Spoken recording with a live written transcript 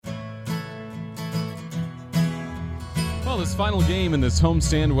Well, this final game in this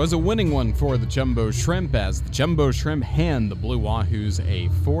homestand was a winning one for the Jumbo Shrimp as the Jumbo Shrimp hand the Blue Wahoos a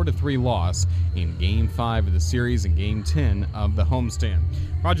 4-3 loss in Game 5 of the series and Game 10 of the homestand.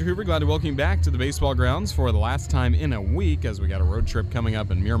 Roger Hoover, glad to welcome you back to the baseball grounds for the last time in a week as we got a road trip coming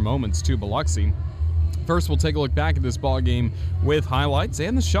up in mere moments to Biloxi. First, we'll take a look back at this ball game with highlights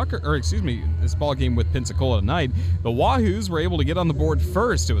and this ball game with Pensacola tonight. The Wahoos were able to get on the board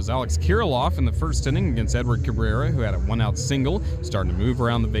first. It was Alex Kirilloff in the first inning against Edward Cabrera, who had a one-out single, starting to move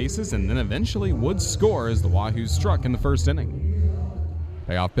around the bases, and then eventually would score as the Wahoos struck in the first inning.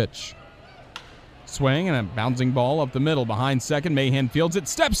 Payoff pitch. Swing and a bouncing ball up the middle behind second. Mahan fields it,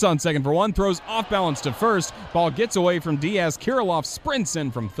 steps on second for one, throws off balance to first. Ball gets away from Diaz. Kirilloff sprints in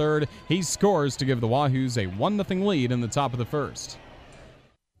from third. He scores to give the Wahoos a 1-0 lead in the top of the first.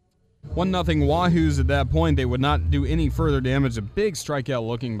 1-0 Wahoos at that point. They would not do any further damage. A big strikeout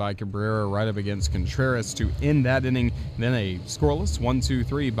looking by Cabrera right up against Contreras to end that inning. Then a scoreless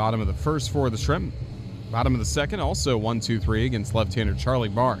 1-2-3 bottom of the first for the Shrimp. Bottom of the second, also 1-2-3 against left-hander Charlie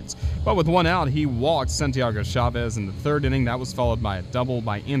Barnes. But with one out, he walked Santiago Chavez in the third inning. That was followed by a double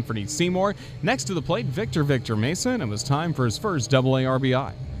by Anthony Seymour. Next to the plate, Victor Mesa, and it was time for his first AA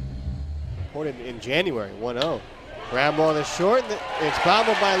RBI. Reported in January, 1-0. Ground ball to short. It's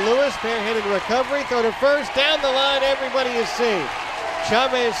bobbled by Lewis. Barehanded recovery. Throw to first. Down the line. Everybody is safe.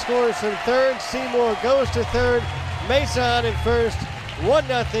 Chavez scores from third. Seymour goes to third. Mesa on in first.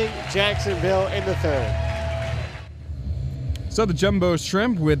 1-0 Jacksonville in the third. So the Jumbo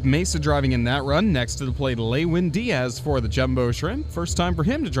Shrimp with Mesa driving in that run. Next to the plate, Lewin Diaz for the Jumbo Shrimp. First time for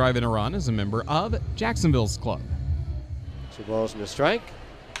him to drive in a run as a member of Jacksonville's club. 2 balls and a strike.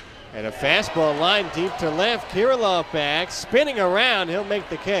 And a fastball line deep to left. Kirilloff back, spinning around. He'll make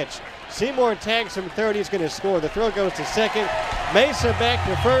the catch. Seymour tags from third. He's going to score. The throw goes to second. Mesa back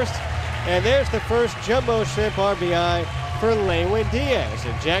to first. And there's the first Jumbo Shrimp RBI for Lewin Diaz.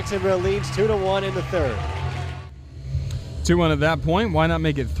 And Jacksonville leads 2-1 in the third. 2-1 at that point. Why not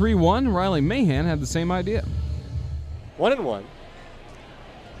make it 3-1? Riley Mahan had the same idea. 1-1.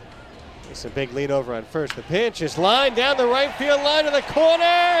 It's a big lead over on first. The pitch is lined down the right field line to the corner.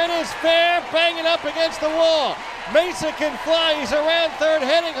 It is fair, banging up against the wall. Mesa can fly. He's around third,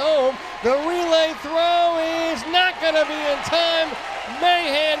 heading home. The relay throw is not going to be in time.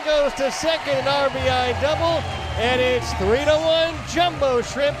 Mahan goes to second, an RBI double, and it's 3-1 Jumbo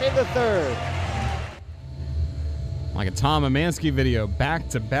Shrimp in the third. Like a Tom Amansky video, back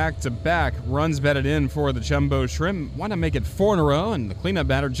to back runs batted in for the Jumbo Shrimp. Why not make it 4 in a row? And the cleanup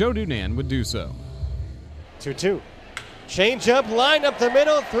batter, Joe Dunan, would do so. 2-2. Change up, line up the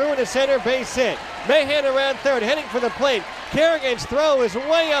middle, through into center, base hit. Mahan around third, heading for the plate. Kerrigan's throw is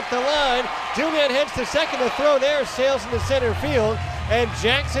way up the line. Dunan heads to second. The throw there sails into center field. And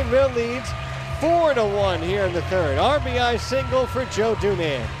Jacksonville leads 4-1 here in the third. RBI single for Joe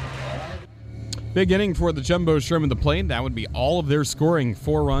Dunan. Big inning for the Jumbo Shrimp at the plate. That would be all of their scoring.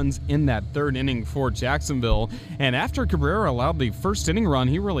 4 runs in that third inning for Jacksonville. And after Cabrera allowed the first inning run,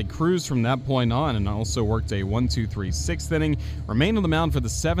 he really cruised from that point on and also worked a 1-2-3 sixth inning. Remained on the mound for the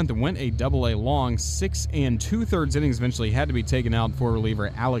seventh and went a AA long. 6 2/3 innings eventually had to be taken out for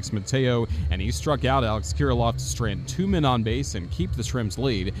reliever Alex Mateo, and he struck out Alex Kirilloff to strand 2 men on base and keep the Shrimp's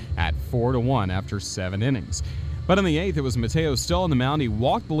lead at 4-1 after 7 innings. But in the 8th, it was Mateo still on the mound. He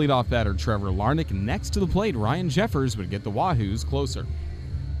walked the leadoff batter, Trevor Larnach. Next to the plate, Ryan Jeffers would get the Wahoos closer.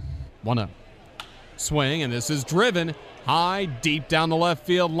 1-0. Swing, and this is driven high, deep down the left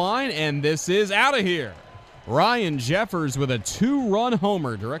field line, and this is out of here. Ryan Jeffers with a 2-run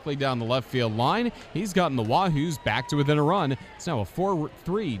homer directly down the left field line. He's gotten the Wahoos back to within a run. It's now a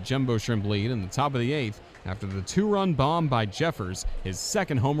 4-3 Jumbo Shrimp lead in the top of the 8th after the 2-run bomb by Jeffers, his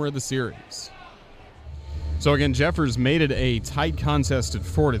second homer of the series. So again, Jeffers made it a tight contest at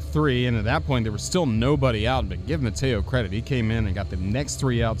 4-3, and at that point there was still nobody out, but give Mateo credit. He came in and got the next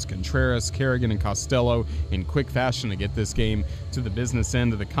 3 outs, Contreras, Kerrigan, and Costello, in quick fashion to get this game to the business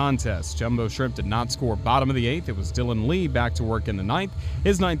end of the contest. Jumbo Shrimp did not score bottom of the 8th. It was Dylan Lee back to work in the 9th.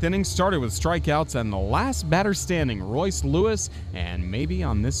 His 9th inning started with strikeouts, and the last batter standing, Royce Lewis, and maybe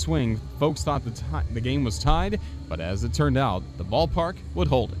on this swing, folks thought the game was tied, but as it turned out, the ballpark would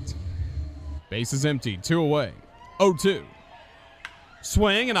hold it. Base is empty, 2 away, 0-2.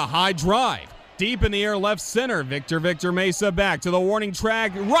 Swing and a high drive. Deep in the air left center. Victor Mesa back to the warning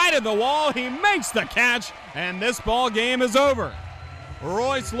track. Right at the wall. He makes the catch, and this ball game is over.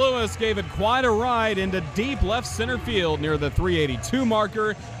 Royce Lewis gave it quite a ride into deep left center field near the 382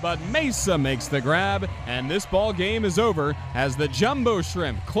 marker, but Mesa makes the grab, and this ball game is over as the Jumbo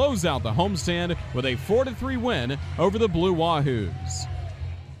Shrimp close out the homestand with a 4-3 win over the Blue Wahoos.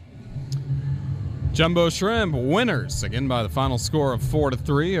 Jumbo Shrimp winners again by the final score of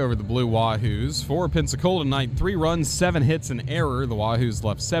 4-3 over the Blue Wahoos. For Pensacola tonight, 3 runs, 7 hits, an error. The Wahoos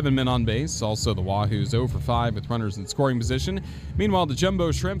left 7 men on base. Also, the Wahoos 0 for 5 with runners in scoring position. Meanwhile, the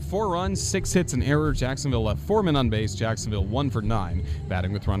Jumbo Shrimp, 4 runs, 6 hits, an error. Jacksonville left 4 men on base. Jacksonville 1 for 9,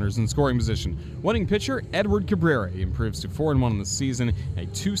 batting with runners in scoring position. Winning pitcher Edward Cabrera improves to 4-1 in the season, a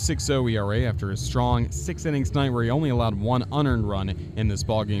 2.60 ERA after a strong 6 innings tonight where he only allowed 1 unearned run in this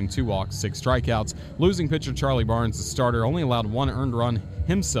ballgame, 2 walks, 6 strikeouts. Losing pitcher Charlie Barnes, the starter, only allowed 1 earned run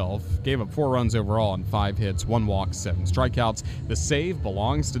himself, gave up 4 runs overall on 5 hits, 1 walk, 7 strikeouts. The save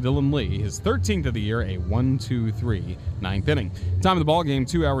belongs to Dylan Lee, his 13th of the year, a 1-2-3 ninth inning. Time of the ball game,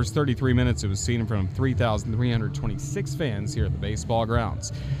 2 hours 33 minutes. It was seen in front of 3,326 fans here at the baseball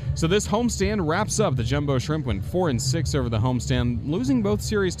grounds. So this homestand wraps up. The Jumbo Shrimp went 4-6 over the homestand, losing both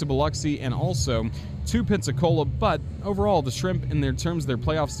series to Biloxi and also to Pensacola, but overall the Shrimp, in their terms of their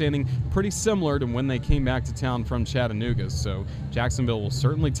playoff standing, pretty similar to when they came back to town from Chattanooga. So Jacksonville will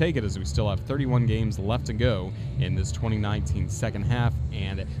certainly take it, as we still have 31 games left to go in this 2019 second half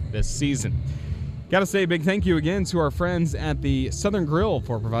and this season. Got to say a big thank you again to our friends at the Southern Grill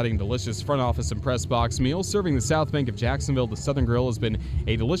for providing delicious front office and press box meals. Serving the South Bank of Jacksonville, the Southern Grill has been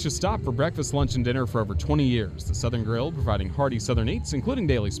a delicious stop for breakfast, lunch, and dinner for over 20 years. The Southern Grill, providing hearty Southern eats, including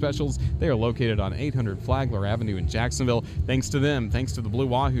daily specials. They are located on 800 Flagler Avenue in Jacksonville. Thanks to them, thanks to the Blue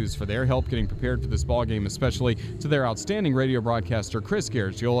Wahoos for their help getting prepared for this ball game, especially to their outstanding radio broadcaster Chris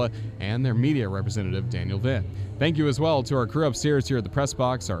Garagiola and their media representative Daniel Venn. Thank you as well to our crew upstairs here at the press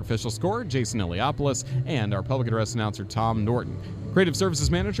box, our official scorer Jason Eliopoulos, and our public address announcer Tom Norton. Creative Services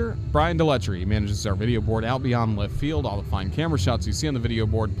Manager Brian Deletry manages our video board out beyond left field. All the fine camera shots you see on the video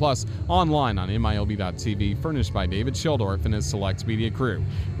board, plus online on MILB.TV, furnished by David Sheldorf and his select media crew.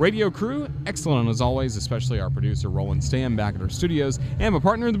 Radio crew, excellent as always, especially our producer Roland Stam back at our studios, and my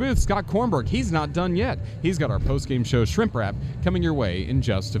partner in the booth, Scott Kornberg. He's not done yet. He's got our post-game show Shrimp Wrap coming your way in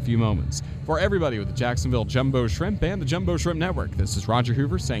just a few moments. For everybody with the Jacksonville Jumbo Shrimp and the Jumbo Shrimp Network, this is Roger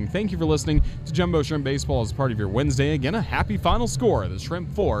Hoover saying thank you for listening to Jumbo Shrimp Baseball as part of your Wednesday. Again, a happy final score. The Shrimp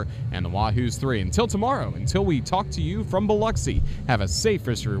 4 and the Wahoos 3. Until tomorrow, until we talk to you from Biloxi, have a safe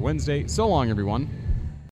rest of your Wednesday. So long, everyone.